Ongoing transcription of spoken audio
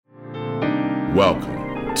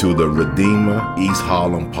Welcome to the Redeemer East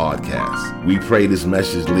Harlem podcast. We pray this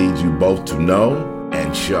message leads you both to know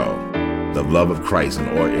and show the love of Christ in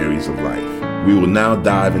all areas of life. We will now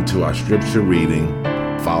dive into our scripture reading,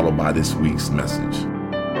 followed by this week's message.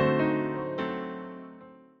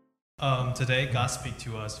 Today, God speaks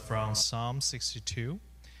to us from Psalm 62.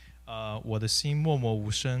 我的心默默无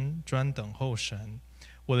声，专等候神。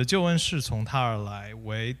我的救恩是从他而来，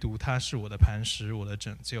唯独他是我的磐石，我的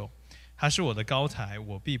拯救。他是我的高台，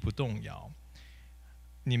我必不动摇。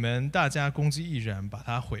你们大家攻击一人，把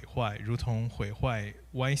他毁坏，如同毁坏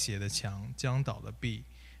歪斜的墙、将倒的壁，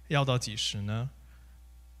要到几时呢？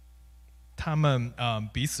他们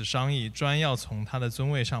彼此商议，专要从他的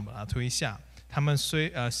尊位上把他推下。他们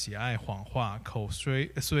虽喜爱谎话，口虽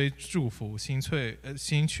祝福，心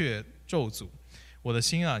却咒诅。我的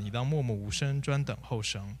心啊，你当默默无声，专等候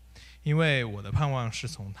神，因为我的盼望是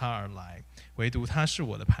从他而来。唯独他是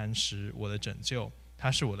我的磐石，我的拯救，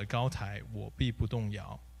他是我的高台，我必不动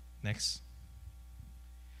摇。Next，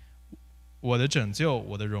 我的拯救，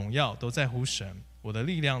我的荣耀都在乎神，我的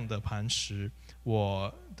力量的磐石，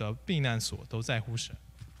我的避难所都在乎神。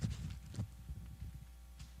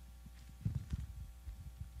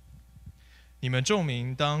你们众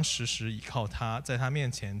民当时时倚靠他，在他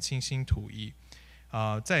面前倾心吐意。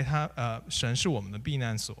神是我们的避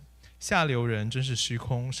难所。下流人真是虚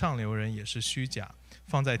空，上流人也是虚假，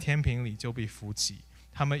放在天平里就必浮起，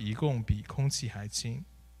他们一共比空气还轻。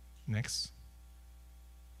Next，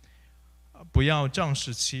 不要仗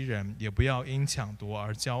势欺人，也不要因抢夺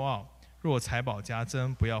而骄傲。若财宝加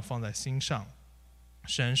增，不要放在心上。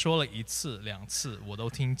神说了一次两次，我都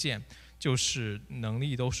听见，就是能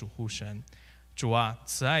力都属乎神。主啊，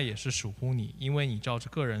慈爱也是属乎你，因为你照着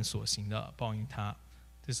个人所行的报应他。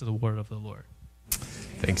This is the word of the Lord.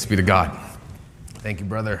 Thanks be to God. Thank you,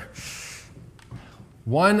 brother.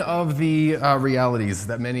 One of the realities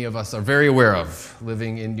that many of us are very aware of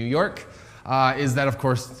living in New York is that, of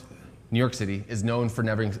course, New York City is known for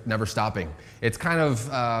never stopping. It's kind of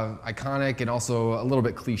iconic and also a little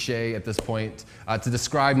bit cliche at this point to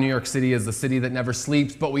describe New York City as the city that never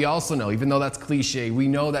sleeps, but we also know, even though that's cliche, we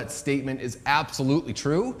know that statement is absolutely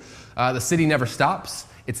true. The city never stops.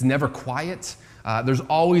 It's never quiet. There's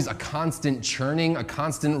always a constant churning, a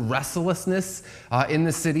constant restlessness in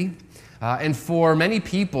the city. And for many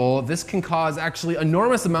people, this can cause actually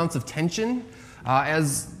enormous amounts of tension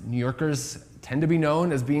as New Yorkers tend to be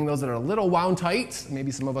known as being those that are a little wound tight.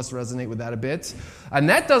 Maybe some of us resonate with that a bit. And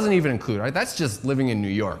that doesn't even include, right? That's just living in New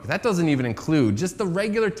York. That doesn't even include just the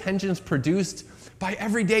regular tensions produced by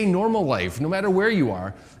everyday normal life, no matter where you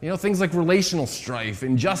are. You know, things like relational strife,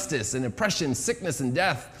 injustice, and oppression, sickness and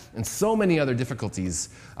death, and so many other difficulties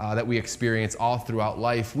that we experience all throughout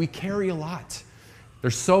life. We carry a lot.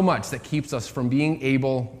 There's so much that keeps us from being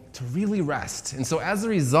able to really rest. And so as a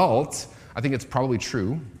result, I think it's probably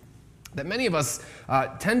true that many of us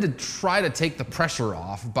tend to try to take the pressure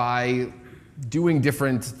off by doing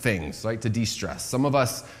different things, right, to de-stress. Some of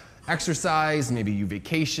us exercise, maybe you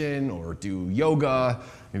vacation or do yoga.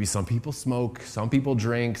 Maybe some people smoke, some people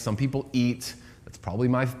drink, some people eat. That's probably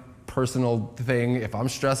my personal thing. If I'm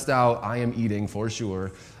stressed out, I am eating for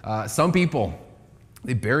sure. Some people,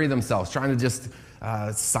 they bury themselves trying to just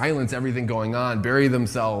silence everything going on, bury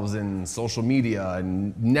themselves in social media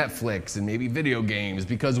and Netflix and maybe video games,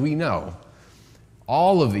 because we know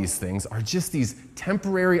all of these things are just these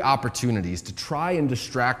temporary opportunities to try and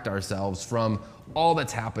distract ourselves from all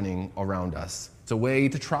that's happening around us. It's a way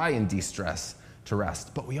to try and de-stress, to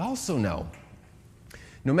rest. But we also know,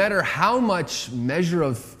 no matter how much measure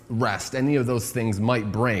of rest any of those things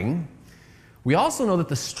might bring, we also know that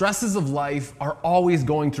the stresses of life are always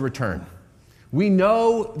going to return. We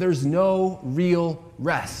know there's no real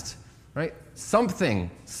rest, right?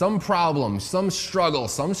 Something, some problem, some struggle,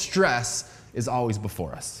 some stress is always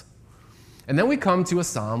before us. And then we come to a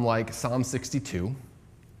psalm like Psalm 62,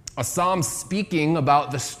 a psalm speaking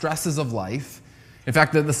about the stresses of life. In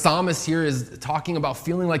fact, the psalmist here is talking about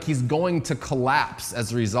feeling like he's going to collapse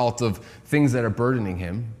as a result of things that are burdening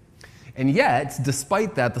him. And yet,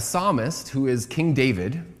 despite that, the psalmist, who is King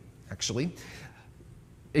David, actually,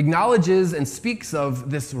 acknowledges and speaks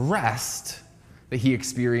of this rest that he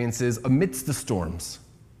experiences amidst the storms.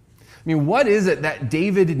 I mean, what is it that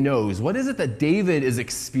David knows? What is it that David is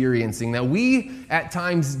experiencing that we at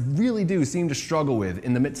times really do seem to struggle with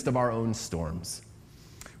in the midst of our own storms?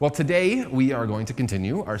 Well, today we are going to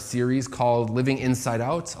continue our series called Living Inside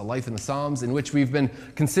Out, A Life in the Psalms, in which we've been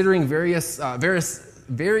considering various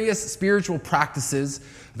spiritual practices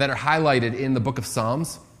that are highlighted in the book of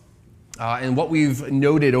Psalms. And what we've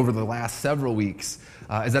noted over the last several weeks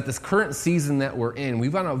is that this current season that we're in, we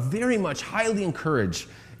want to very much highly encourage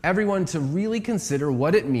everyone to really consider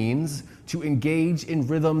what it means to engage in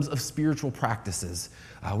rhythms of spiritual practices.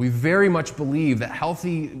 We very much believe that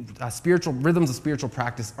healthy spiritual rhythms of spiritual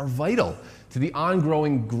practice are vital to the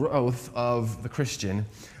ongoing growth of the Christian.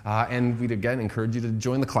 And we'd again encourage you to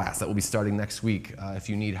join the class that will be starting next week if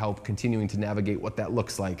you need help continuing to navigate what that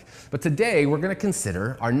looks like. But today we're going to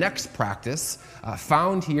consider our next practice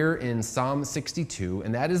found here in Psalm 62,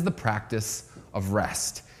 and that is the practice of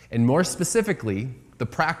rest. And more specifically, the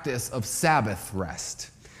practice of Sabbath rest.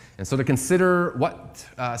 And so to consider what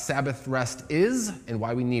Sabbath rest is and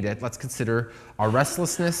why we need it, let's consider our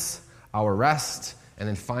restlessness, our rest, and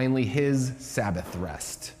then finally his Sabbath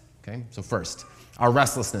rest. Okay, so first, our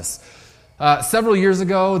restlessness. Several years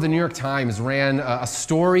ago, the New York Times ran a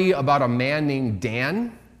story about a man named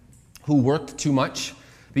Dan who worked too much.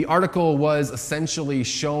 The article was essentially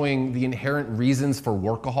showing the inherent reasons for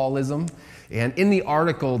workaholism. And in the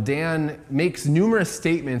article, Dan makes numerous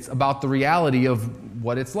statements about the reality of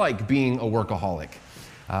what it's like being a workaholic.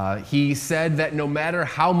 He said that no matter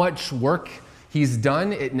how much work he's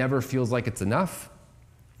done, it never feels like it's enough.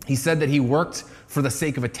 He said that he worked for the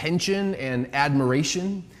sake of attention and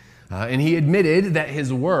admiration. And he admitted that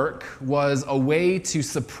his work was a way to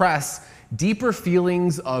suppress deeper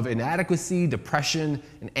feelings of inadequacy, depression,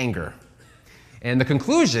 and anger. And the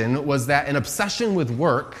conclusion was that an obsession with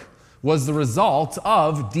work was the result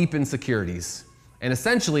of deep insecurities and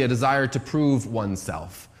essentially a desire to prove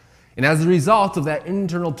oneself. And as a result of that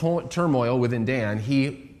internal turmoil within Dan,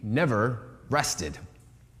 he never rested.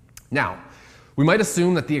 Now, we might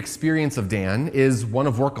assume that the experience of Dan is one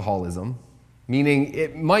of workaholism, meaning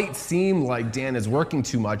it might seem like Dan is working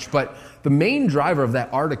too much, but the main driver of that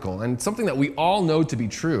article, and something that we all know to be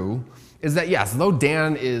true, is that yes, though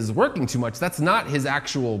Dan is working too much, that's not his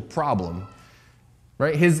actual problem.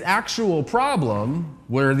 Right? His actual problem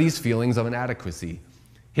were these feelings of inadequacy,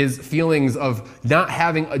 his feelings of not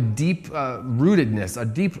having a deep rootedness, a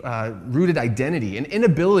deep rooted identity, an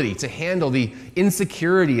inability to handle the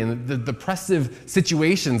insecurity and the depressive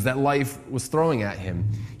situations that life was throwing at him.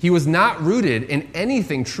 He was not rooted in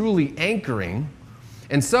anything truly anchoring,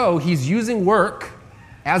 and so he's using work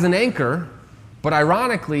as an anchor, but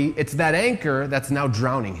ironically, it's that anchor that's now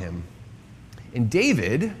drowning him. And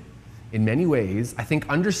David, in many ways, I think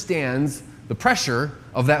understands the pressure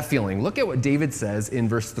of that feeling. Look at what David says in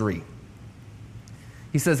verse 3.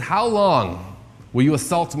 He says, "How long will you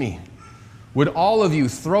assault me? Would all of you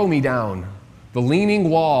throw me down? The leaning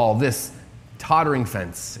wall, this tottering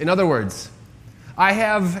fence." In other words, I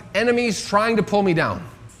have enemies trying to pull me down,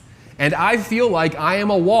 and I feel like I am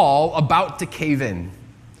a wall about to cave in.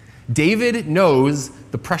 David knows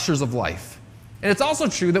the pressures of life. And it's also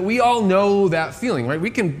true that we all know that feeling, right? We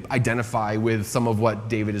can identify with some of what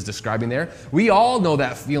David is describing there. We all know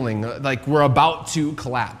that feeling, like we're about to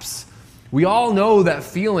collapse. We all know that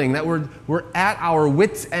feeling that we're at our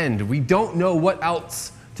wits' end. We don't know what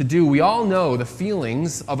else to do. We all know the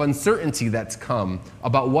feelings of uncertainty that's come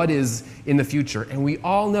about what is in the future. And we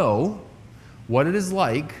all know what it is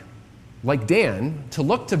like Dan, to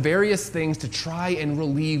look to various things to try and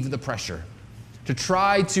relieve the pressure, to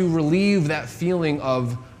try to relieve that feeling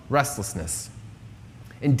of restlessness.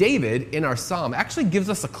 And David, in our psalm, actually gives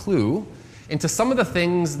us a clue into some of the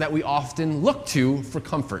things that we often look to for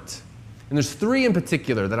comfort. And there's three in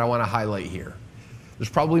particular that I want to highlight here. There's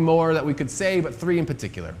probably more that we could say, but three in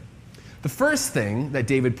particular. The first thing that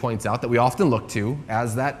David points out that we often look to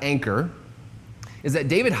as that anchor is that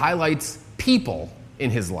David highlights people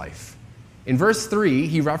in his life. In verse 3,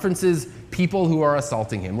 he references people who are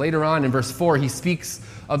assaulting him. Later on in verse 4, he speaks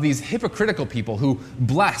of these hypocritical people who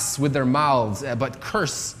bless with their mouths but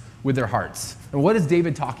curse with their hearts. And what is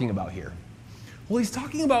David talking about here? Well, he's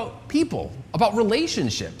talking about people, about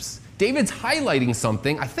relationships. David's highlighting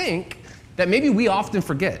something, I think, that maybe we often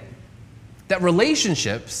forget. That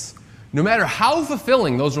relationships, no matter how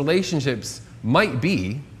fulfilling those relationships might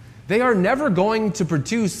be, they are never going to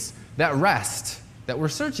produce that rest that we're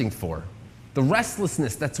searching for. The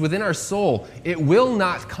restlessness that's within our soul, it will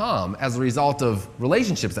not come as a result of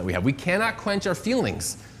relationships that we have. We cannot quench our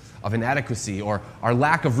feelings of inadequacy or our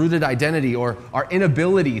lack of rooted identity or our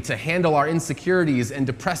inability to handle our insecurities and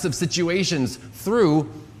depressive situations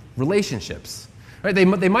through relationships. Right? They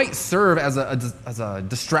might serve as a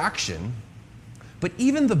distraction, but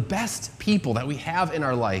even the best people that we have in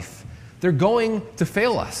our life, they're going to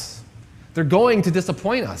fail us. They're going to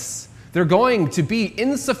disappoint us. They're going to be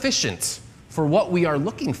insufficient for what we are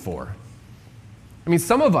looking for. I mean,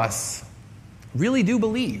 some of us really do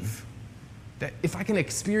believe that if I can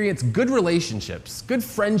experience good relationships, good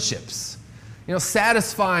friendships,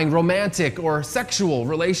 satisfying romantic or sexual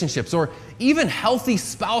relationships, or even healthy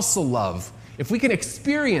spousal love, if we can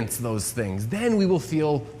experience those things, then we will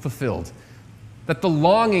feel fulfilled. That the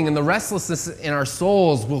longing and the restlessness in our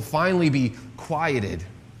souls will finally be quieted.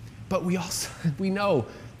 But we know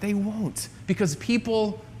they won't, because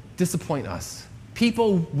people disappoint us.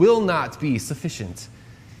 People will not be sufficient.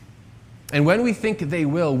 And when we think they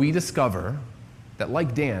will, we discover that,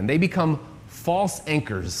 like Dan, they become false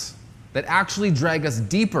anchors that actually drag us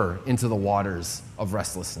deeper into the waters of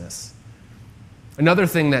restlessness. Another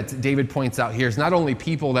thing that David points out here is not only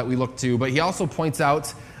people that we look to, but he also points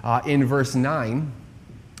out in verse 9,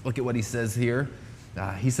 look at what he says here.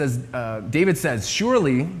 David says,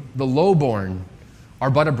 surely the lowborn are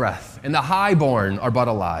but a breath, and the highborn are but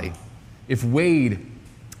a lie. If weighed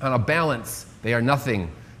on a balance, they are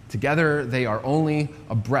nothing. Together, they are only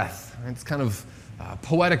a breath. It's kind of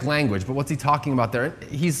poetic language, but what's he talking about there?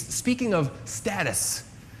 He's speaking of status.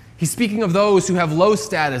 He's speaking of those who have low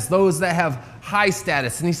status, those that have high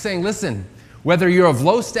status. And he's saying, listen, whether you're of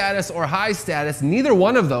low status or high status, neither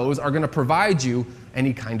one of those are going to provide you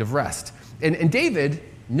any kind of rest. And David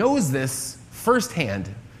knows this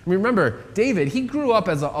firsthand. Remember, David, he grew up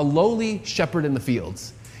as a lowly shepherd in the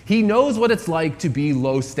fields. He knows what it's like to be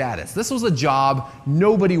low status. This was a job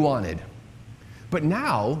nobody wanted. But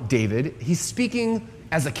now, David, he's speaking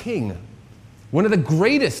as a king, one of the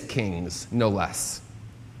greatest kings, no less.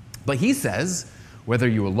 But he says, whether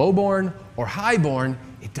you are lowborn or highborn,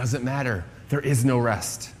 it doesn't matter. There is no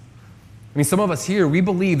rest. I mean, some of us here, we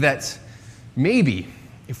believe that maybe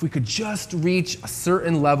if we could just reach a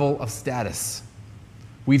certain level of status,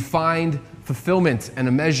 we'd find fulfillment and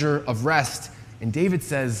a measure of rest. And David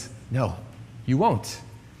says, no, you won't.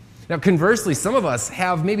 Now, conversely, some of us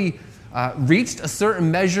have maybe reached a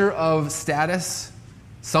certain measure of status,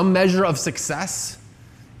 some measure of success,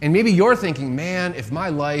 and maybe you're thinking, man, if my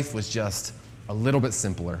life was just a little bit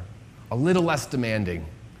simpler, a little less demanding,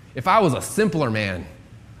 if I was a simpler man,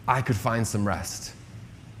 I could find some rest.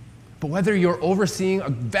 But whether you're overseeing a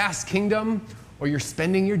vast kingdom or you're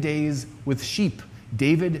spending your days with sheep,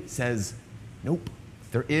 David says, nope,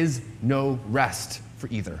 there is no rest for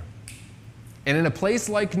either. And in a place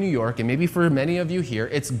like New York, and maybe for many of you here,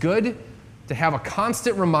 it's good to have a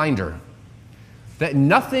constant reminder that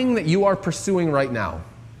nothing that you are pursuing right now,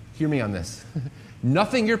 hear me on this,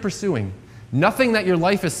 nothing you're pursuing, nothing that your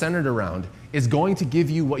life is centered around is going to give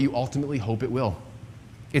you what you ultimately hope it will.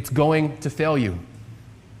 It's going to fail you.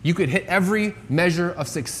 You could hit every measure of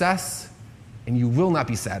success and you will not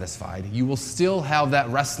be satisfied. You will still have that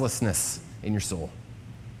restlessness in your soul.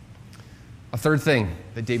 A third thing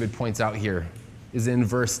that David points out here is in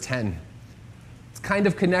verse 10. It's kind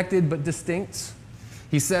of connected but distinct.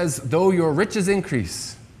 He says, though your riches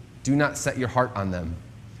increase, do not set your heart on them.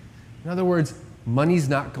 In other words, money's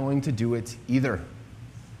not going to do it either.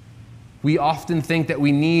 We often think that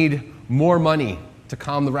we need more money to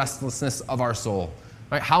calm the restlessness of our soul.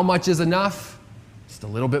 Right? How much is enough? Just a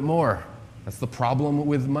little bit more. That's the problem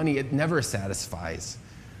with money. It never satisfies.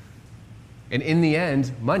 And in the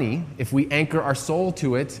end, money, if we anchor our soul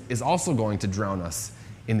to it, is also going to drown us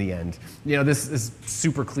in the end. This is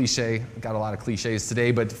super cliche. Got a lot of cliches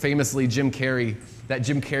today, but famously, that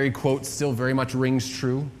Jim Carrey quote still very much rings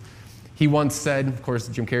true. He once said, of course,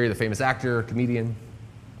 Jim Carrey, the famous actor, comedian,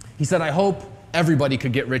 he said, I hope everybody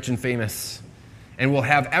could get rich and famous and will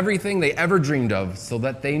have everything they ever dreamed of so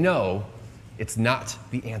that they know it's not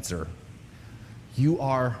the answer. You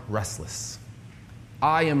are restless.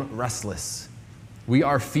 I am restless. We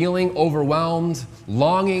are feeling overwhelmed,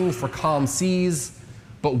 longing for calm seas,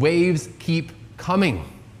 but waves keep coming.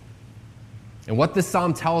 And what this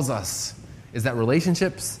psalm tells us is that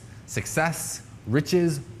relationships, success,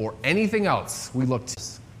 riches, or anything else we look to,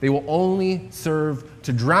 they will only serve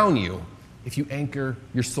to drown you if you anchor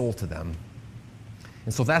your soul to them.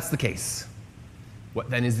 And so if that's the case, what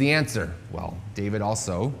then is the answer? Well, David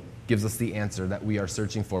also gives us the answer that we are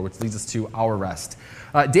searching for, which leads us to our rest.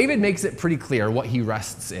 David makes it pretty clear what he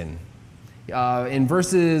rests in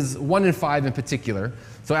verses 1 and 5 in particular.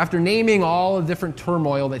 So after naming all the different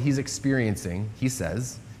turmoil that he's experiencing, he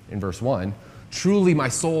says in verse 1, truly my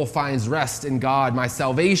soul finds rest in God. My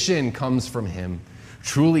salvation comes from him.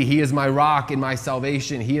 Truly he is my rock and my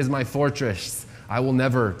salvation. He is my fortress. I will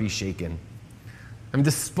never be shaken. And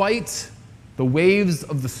despite the waves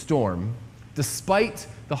of the storm, despite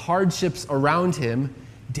the hardships around him,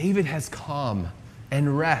 David has calm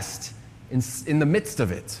and rest in the midst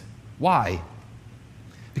of it. Why?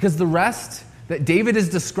 Because the rest that David is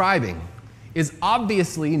describing is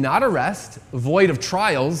obviously not a rest void of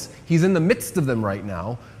trials. He's in the midst of them right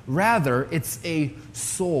now. Rather, it's a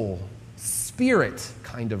soul, spirit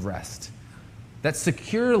kind of rest that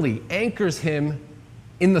securely anchors him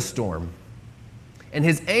in the storm. And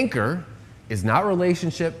his anchor is not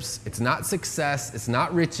relationships, it's not success, it's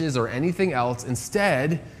not riches or anything else.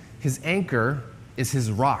 Instead, his anchor is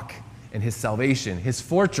his rock and his salvation, his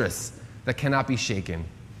fortress that cannot be shaken.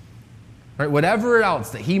 Right? Whatever else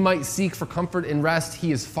that he might seek for comfort and rest,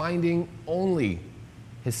 he is finding only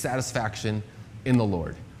his satisfaction in the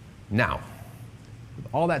Lord. Now, with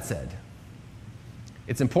all that said,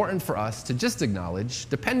 it's important for us to just acknowledge,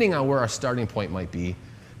 depending on where our starting point might be,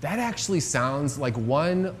 that actually sounds like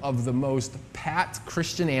one of the most pat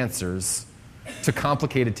Christian answers to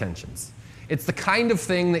complicated tensions. It's the kind of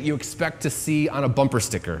thing that you expect to see on a bumper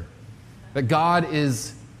sticker, that God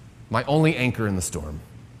is my only anchor in the storm.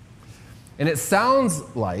 And it sounds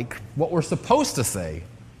like what we're supposed to say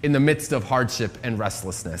in the midst of hardship and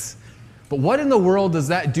restlessness. But what in the world does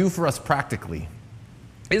that do for us practically?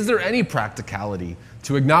 Is there any practicality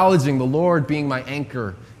to acknowledging the Lord being my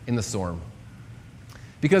anchor in the storm?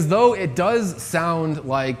 Because though it does sound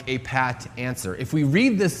like a pat answer, if we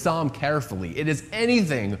read this psalm carefully, it is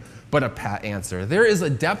anything but a pat answer. There is a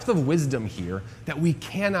depth of wisdom here that we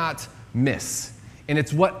cannot miss. And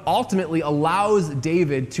it's what ultimately allows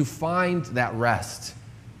David to find that rest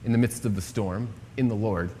in the midst of the storm in the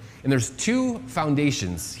Lord. And there's two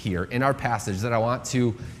foundations here in our passage that I want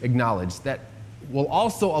to acknowledge that will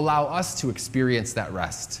also allow us to experience that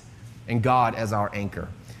rest and God as our anchor.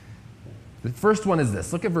 The first one is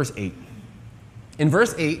this. Look at verse 8. In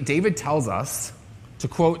verse 8, David tells us to,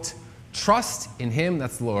 quote, trust in him,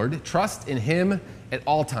 that's the Lord, trust in him at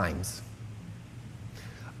all times.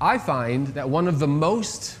 I find that one of the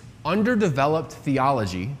most underdeveloped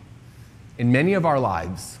theology in many of our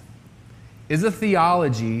lives is a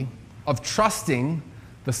theology of trusting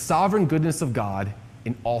the sovereign goodness of God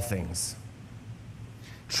in all things.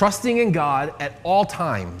 Trusting in God at all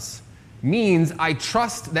times means I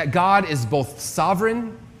trust that God is both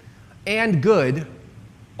sovereign and good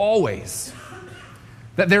always.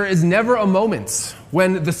 That there is never a moment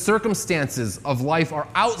when the circumstances of life are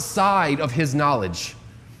outside of his knowledge.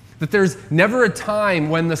 That there's never a time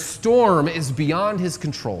when the storm is beyond his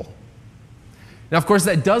control. Now, of course,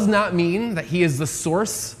 that does not mean that he is the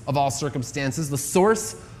source of all circumstances, the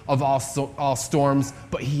source of all storms,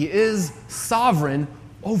 but he is sovereign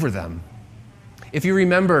over them. If you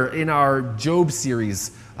remember in our Job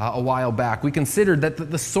series a while back, we considered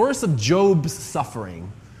that the source of Job's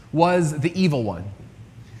suffering was the evil one.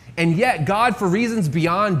 And yet, God, for reasons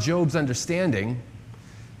beyond Job's understanding,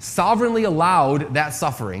 sovereignly allowed that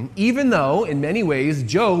suffering, even though, in many ways,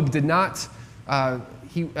 Job did not,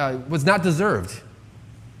 was not deserved.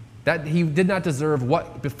 That he did not deserve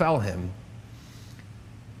what befell him.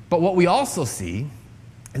 But what we also see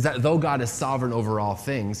is that though God is sovereign over all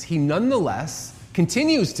things, he nonetheless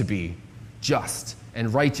continues to be just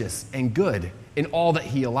and righteous and good in all that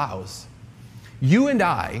he allows. You and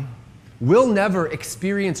I will never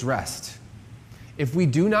experience rest if we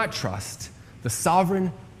do not trust the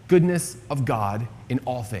sovereign goodness of God in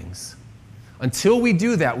all things. Until we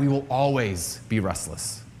do that, we will always be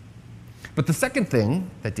restless. But the second thing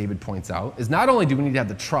that David points out is not only do we need to have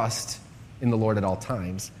the trust in the Lord at all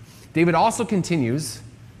times, David also continues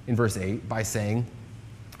in verse 8 by saying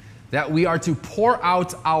that we are to pour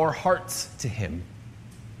out our hearts to him.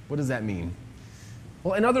 What does that mean?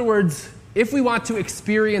 Well, in other words, if we want to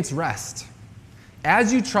experience rest,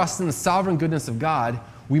 as you trust in the sovereign goodness of God,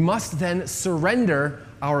 we must then surrender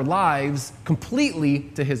our lives completely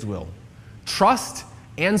to his will. Trust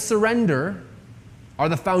and surrender are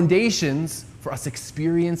the foundations for us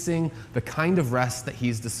experiencing the kind of rest that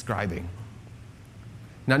he's describing.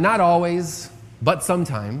 Now, not always, but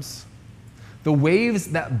sometimes, the waves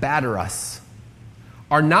that batter us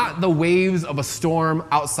are not the waves of a storm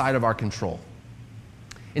outside of our control.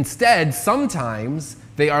 Instead, sometimes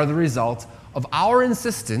they are the result of our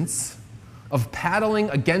insistence of paddling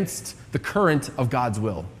against the current of God's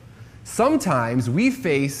will. Sometimes we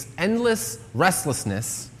face endless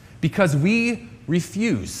restlessness because we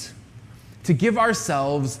refuse to give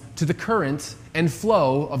ourselves to the current and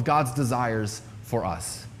flow of God's desires for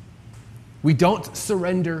us. We don't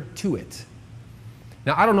surrender to it.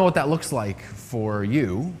 Now, I don't know what that looks like for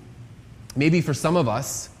you. Maybe for some of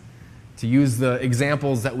us, to use the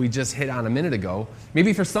examples that we just hit on a minute ago,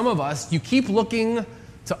 maybe for some of us, you keep looking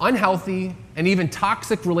to unhealthy and even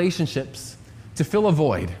toxic relationships to fill a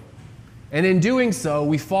void. And in doing so,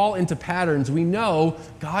 we fall into patterns we know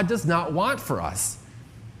God does not want for us.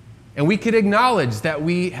 And we could acknowledge that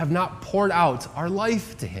we have not poured out our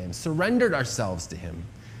life to Him, surrendered ourselves to Him.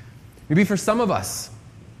 Maybe for some of us,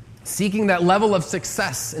 seeking that level of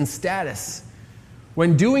success and status,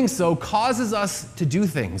 when doing so causes us to do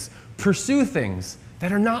things, pursue things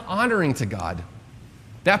that are not honoring to God.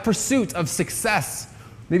 That pursuit of success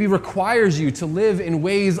maybe requires you to live in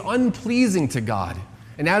ways unpleasing to God.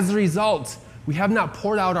 And as a result, we have not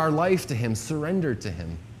poured out our life to Him, surrendered to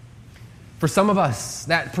Him. For some of us,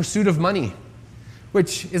 that pursuit of money,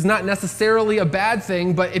 which is not necessarily a bad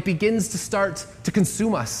thing, but it begins to start to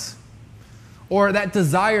consume us. Or that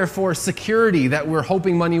desire for security that we're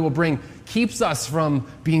hoping money will bring keeps us from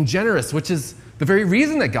being generous, which is the very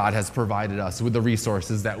reason that God has provided us with the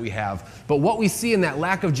resources that we have. But what we see in that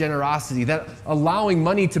lack of generosity, that allowing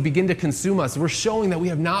money to begin to consume us, we're showing that we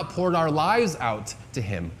have not poured our lives out to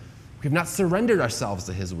Him. We have not surrendered ourselves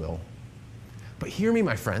to His will. But hear me,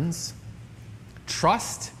 my friends.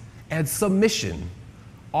 Trust and submission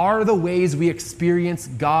are the ways we experience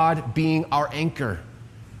God being our anchor,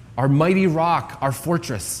 our mighty rock, our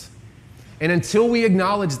fortress. And until we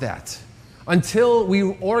acknowledge that, until we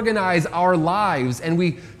organize our lives and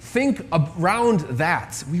we think around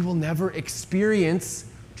that, we will never experience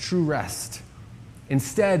true rest.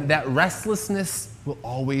 Instead, that restlessness will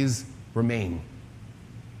always remain.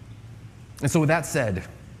 And so with that said,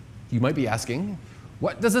 you might be asking,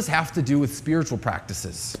 what does this have to do with spiritual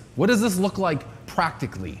practices? What does this look like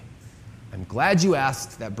practically? I'm glad you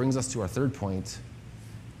asked. That brings us to our third point,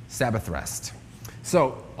 Sabbath rest.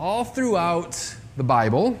 So all throughout the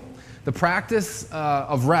Bible, the practice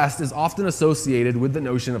of rest is often associated with the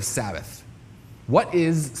notion of Sabbath. What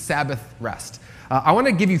is Sabbath rest? I want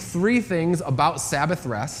to give you three things about Sabbath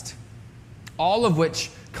rest, all of which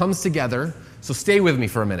comes together. So stay with me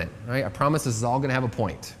for a minute. Right? I promise this is all going to have a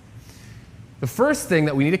point. The first thing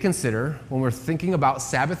that we need to consider when we're thinking about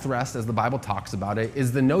Sabbath rest, as the Bible talks about it,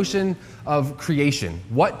 is the notion of creation.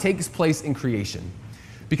 What takes place in creation?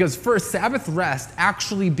 Because first, Sabbath rest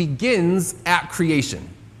actually begins at creation.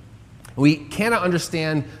 We cannot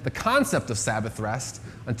understand the concept of Sabbath rest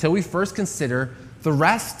until we first consider the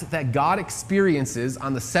rest that God experiences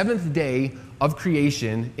on the seventh day of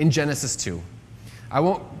creation in Genesis 2. I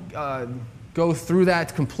won't go through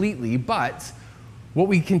that completely, but what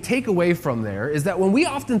we can take away from there is that when we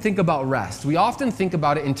often think about rest, we often think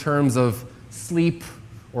about it in terms of sleep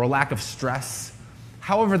or a lack of stress.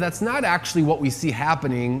 However, that's not actually what we see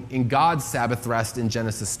happening in God's Sabbath rest in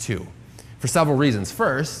Genesis 2 for several reasons.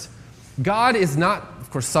 First, God is not, of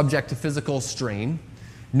course, subject to physical strain,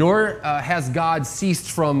 nor has God ceased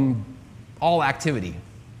from all activity.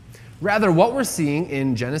 Rather, what we're seeing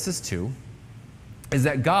in Genesis 2 is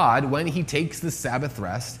that God, when He takes the Sabbath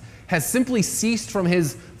rest, has simply ceased from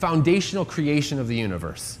His foundational creation of the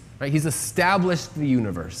universe. Right? He's established the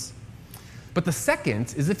universe. But the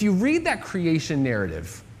second is, if you read that creation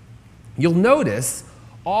narrative, you'll notice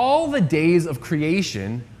all the days of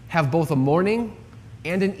creation have both a morning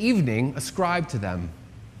and an evening ascribed to them.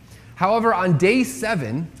 However, on day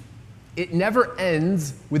 7, it never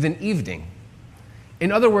ends with an evening.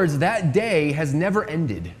 In other words, that day has never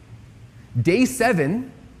ended. Day 7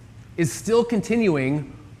 is still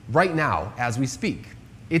continuing right now as we speak.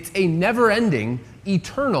 It's a never-ending,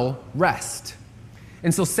 eternal rest.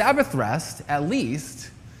 And so Sabbath rest, at least,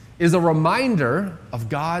 is a reminder of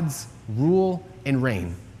God's rule and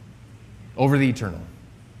reign over the eternal.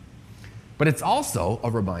 But it's also a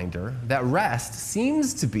reminder that rest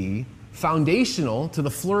seems to be foundational to the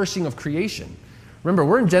flourishing of creation. Remember,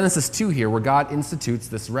 we're in Genesis 2 here, where God institutes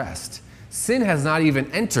this rest. Sin has not even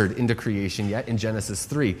entered into creation yet in Genesis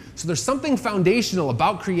 3. So there's something foundational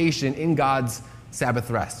about creation in God's Sabbath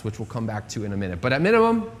rest, which we'll come back to in a minute. But at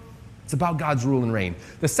minimum, it's about God's rule and reign.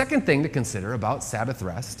 The second thing to consider about Sabbath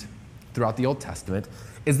rest throughout the Old Testament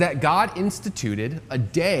is that God instituted a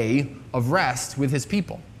day of rest with His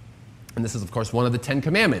people. And this is, of course, one of the 10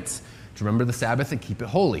 Commandments, to remember the Sabbath and keep it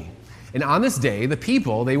holy. And on this day, the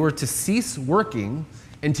people, they were to cease working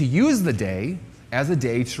and to use the day as a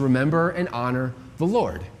day to remember and honor the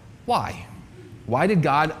Lord. Why? Why did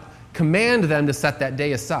God command them to set that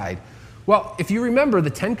day aside? Well, if you remember the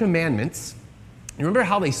 10 Commandments, you remember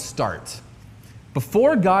how they start.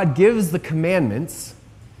 Before God gives the commandments,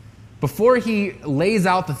 before He lays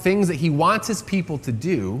out the things that He wants His people to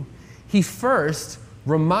do, He first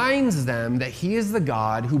reminds them that He is the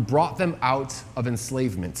God who brought them out of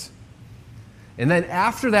enslavement. And then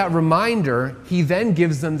after that reminder, He then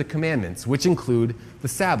gives them the commandments, which include the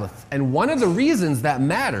Sabbath. And one of the reasons that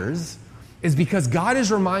matters is because God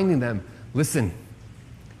is reminding them, listen,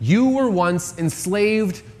 you were once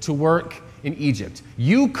enslaved to work in Egypt.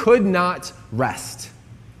 You could not rest.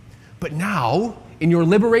 But now, in your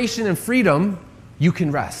liberation and freedom, you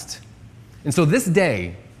can rest. And so this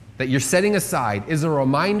day that you're setting aside is a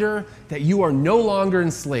reminder that you are no longer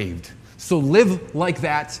enslaved. So live like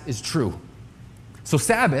that is true. So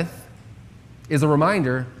Sabbath is a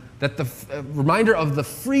reminder of the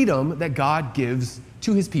freedom that God gives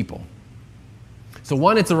to his people. So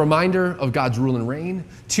one, it's a reminder of God's rule and reign.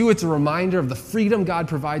 Two, it's a reminder of the freedom God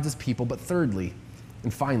provides his people. But thirdly,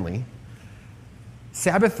 and finally,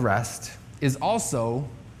 Sabbath rest is also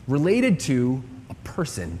related to a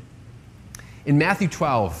person. In Matthew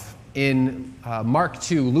 12, in Mark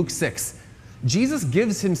 2, Luke 6, Jesus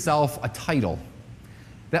gives himself a title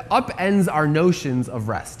that upends our notions of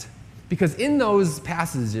rest. Because in those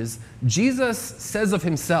passages, Jesus says of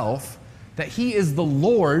himself that he is the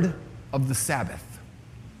Lord of the Sabbath.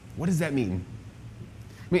 What does that mean?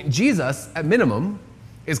 I mean, Jesus, at minimum,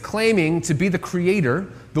 is claiming to be the creator,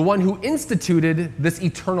 the one who instituted this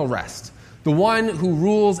eternal rest, the one who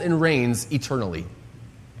rules and reigns eternally.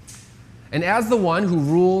 And as the one who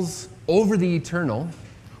rules over the eternal,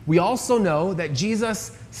 we also know that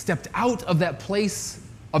Jesus stepped out of that place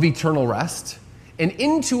of eternal rest and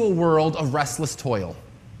into a world of restless toil.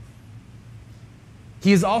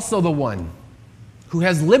 He is also the one who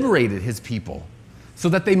has liberated his people so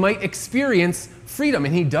that they might experience freedom.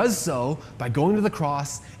 And he does so by going to the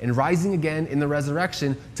cross and rising again in the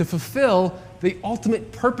resurrection to fulfill the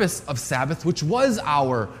ultimate purpose of Sabbath, which was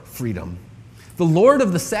our freedom. The Lord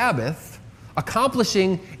of the Sabbath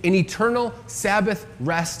accomplishing an eternal Sabbath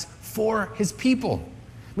rest for his people.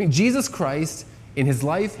 I mean, Jesus Christ, in his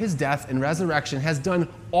life, his death, and resurrection, has done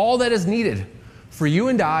all that is needed for you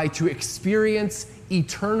and I to experience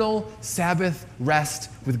eternal Sabbath rest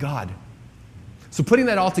with God. So putting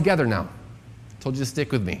that all together now, I told you to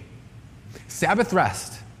stick with me. Sabbath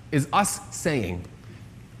rest is us saying,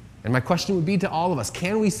 and my question would be to all of us,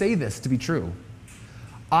 can we say this to be true?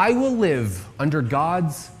 I will live under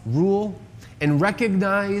God's rule and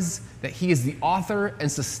recognize that he is the author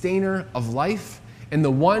and sustainer of life and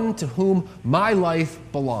the one to whom my life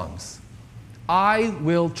belongs. I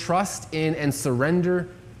will trust in and surrender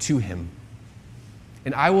to him.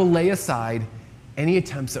 And I will lay aside any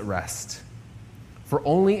attempts at rest. For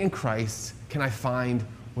only in Christ can I find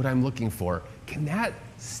what I'm looking for. Can that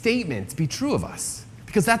statement be true of us?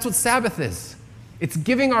 Because that's what Sabbath is. It's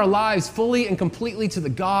giving our lives fully and completely to the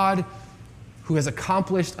God who has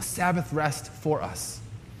accomplished a Sabbath rest for us.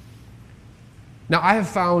 Now, I have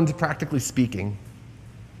found, practically speaking,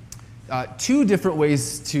 two different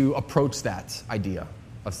ways to approach that idea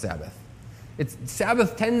of Sabbath.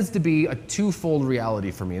 Sabbath tends to be a twofold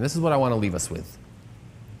reality for me, and this is what I want to leave us with.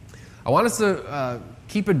 I want us to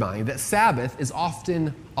keep in mind that Sabbath is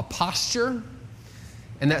often a posture,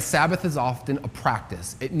 and that Sabbath is often a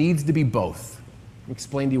practice. It needs to be both. Let me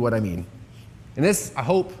explain to you what I mean. And this, I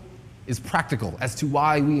hope, is practical as to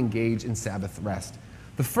why we engage in Sabbath rest.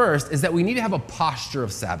 The first is that we need to have a posture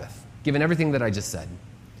of Sabbath, given everything that I just said.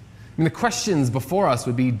 I mean, the questions before us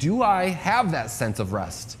would be, do I have that sense of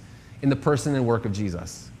rest in the person and work of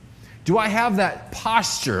Jesus? Do I have that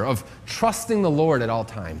posture of trusting the Lord at all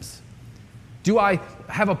times? Do I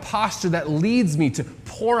have a posture that leads me to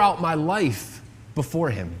pour out my life before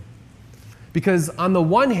him? Because on the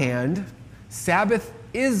one hand, Sabbath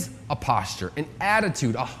is a posture, an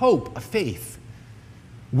attitude, a hope, a faith.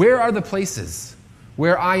 Where are the places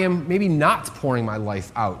where I am maybe not pouring my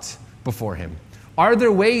life out before him? Are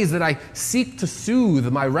there ways that I seek to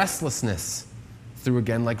soothe my restlessness through,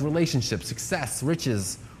 again, like relationships, success,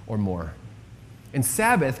 riches, or more? And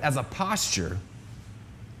Sabbath as a posture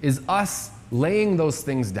is us laying those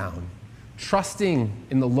things down, trusting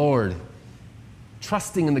in the Lord,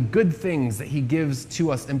 trusting in the good things that he gives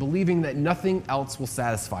to us, and believing that nothing else will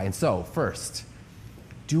satisfy. And so, first,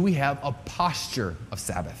 do we have a posture of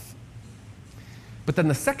Sabbath? But then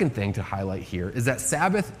the second thing to highlight here is that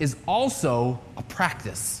Sabbath is also a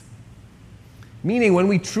practice. Meaning, when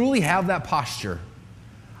we truly have that posture,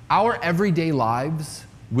 our everyday lives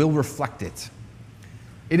will reflect it.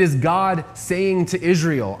 It is God saying to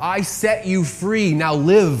Israel, I set you free, now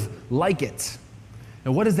live like it.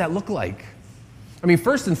 Now, what does that look like? I mean,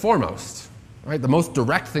 first and foremost, right, the most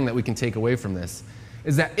direct thing that we can take away from this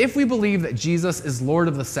is that if we believe that Jesus is Lord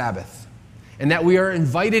of the Sabbath and that we are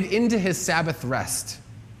invited into his Sabbath rest,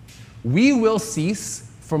 we will cease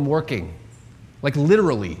from working, like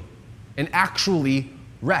literally and actually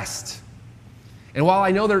rest. And while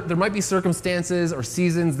I know there might be circumstances or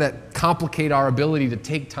seasons that complicate our ability to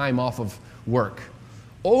take time off of work,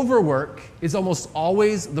 overwork is almost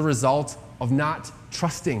always the result of not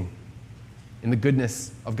trusting in the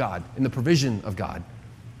goodness of God, in the provision of God.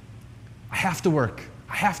 I have to work.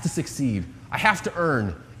 I have to succeed. I have to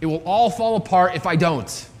earn. It will all fall apart if I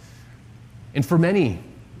don't. And for many,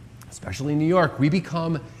 especially in New York, we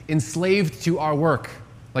become enslaved to our work,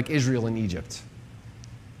 like Israel in Egypt.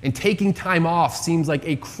 And taking time off seems like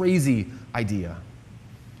a crazy idea.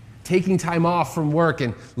 Taking time off from work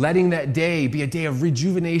and letting that day be a day of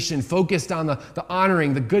rejuvenation, focused on the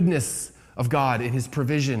honoring, the goodness of God and his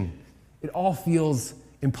provision. It all feels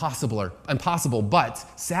impossible,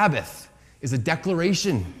 but Sabbath is a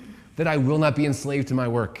declaration that I will not be enslaved to my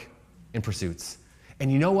work and pursuits.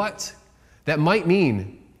 And you know what? That might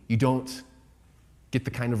mean you don't get the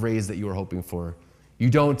kind of raise that you were hoping for. You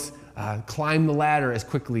don't climb the ladder as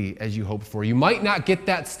quickly as you hoped for. You might not get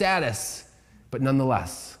that status, but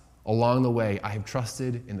nonetheless, along the way, I have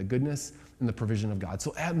trusted in the goodness and the provision of God.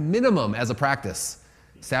 So at minimum, as a practice,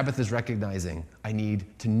 Sabbath is recognizing I need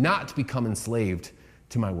to not become enslaved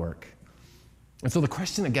to my work. And so the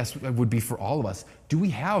question, I guess, would be for all of us, do we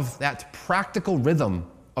have that practical rhythm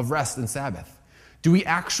of rest and Sabbath? Do we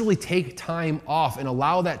actually take time off and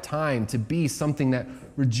allow that time to be something that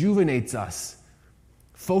rejuvenates us,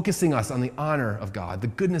 focusing us on the honor of God, the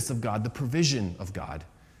goodness of God, the provision of God?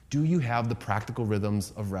 Do you have the practical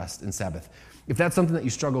rhythms of rest and Sabbath? If that's something that you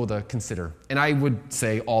struggle to consider, and I would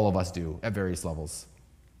say all of us do at various levels,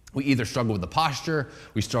 we either struggle with the posture,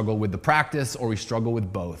 we struggle with the practice, or we struggle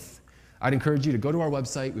with both. I'd encourage you to go to our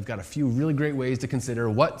website. We've got a few really great ways to consider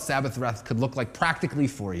what Sabbath rest could look like practically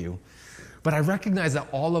for you. But I recognize that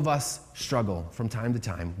all of us struggle from time to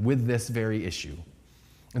time with this very issue.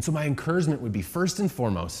 And so my encouragement would be, first and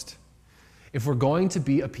foremost, if we're going to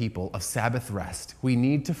be a people of Sabbath rest, we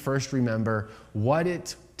need to first remember what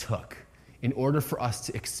it took in order for us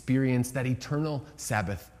to experience that eternal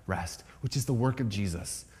Sabbath rest, which is the work of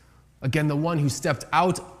Jesus. Again, the one who stepped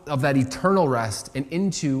out of that eternal rest and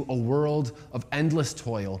into a world of endless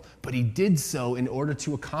toil, but he did so in order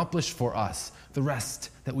to accomplish for us the rest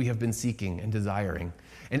that we have been seeking and desiring.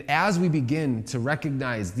 And as we begin to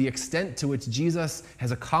recognize the extent to which Jesus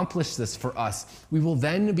has accomplished this for us, we will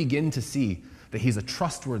then begin to see that he's a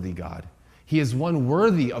trustworthy God. He is one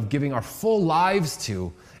worthy of giving our full lives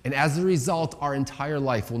to, and as a result, our entire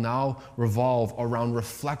life will now revolve around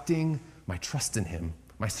reflecting my trust in him,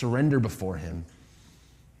 my surrender before him.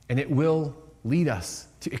 And it will lead us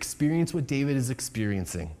to experience what David is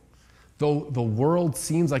experiencing. Though the world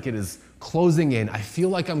seems like it is closing in, I feel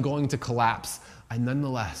like I'm going to collapse, I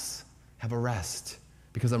nonetheless have a rest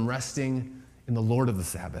because I'm resting in the Lord of the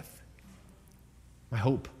Sabbath. My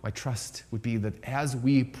hope, my trust would be that as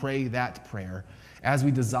we pray that prayer, as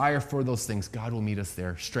we desire for those things, God will meet us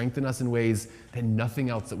there, strengthen us in ways that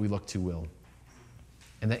nothing else that we look to will.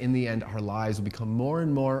 And that in the end, our lives will become more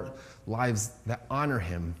and more lives that honor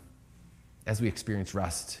him as we experience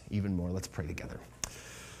rest even more. Let's pray together.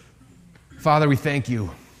 Father, we thank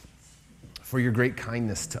you for your great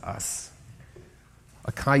kindness to us,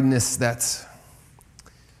 a kindness that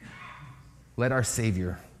led our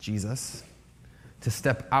Savior, Jesus, to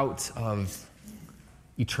step out of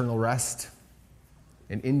eternal rest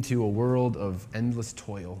and into a world of endless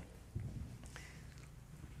toil.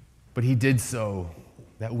 But he did so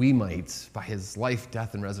that we might, by his life,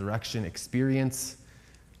 death, and resurrection, experience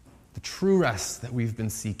the true rest that we've been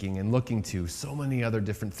seeking and looking to so many other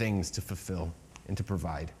different things to fulfill and to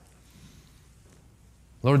provide.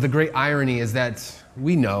 Lord, the great irony is that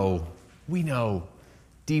we know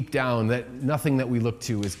deep down that nothing that we look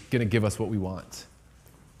to is going to give us what we want.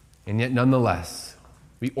 And yet, nonetheless,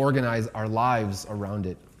 we organize our lives around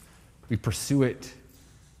it. We pursue it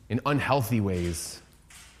in unhealthy ways.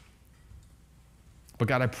 But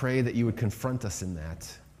God, I pray that you would confront us in that.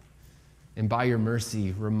 And by your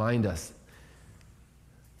mercy, remind us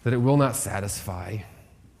that it will not satisfy,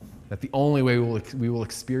 that the only way we will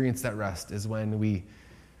experience that rest is when we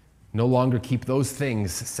no longer keep those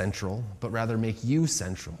things central, but rather make you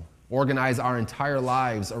central. Organize our entire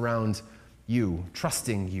lives around you,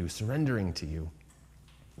 trusting you, surrendering to you.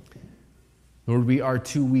 Lord, we are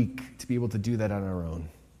too weak to be able to do that on our own.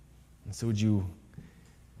 And so would you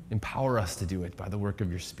empower us to do it by the work of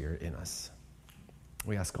your Spirit in us.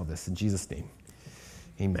 We ask all this in Jesus' name.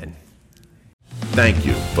 Amen. Thank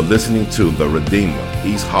you for listening to the Redeemer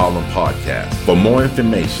East Harlem podcast. For more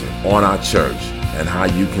information on our church and how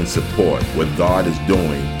you can support what God is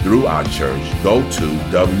doing through our church, go to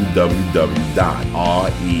www.reh.nyc.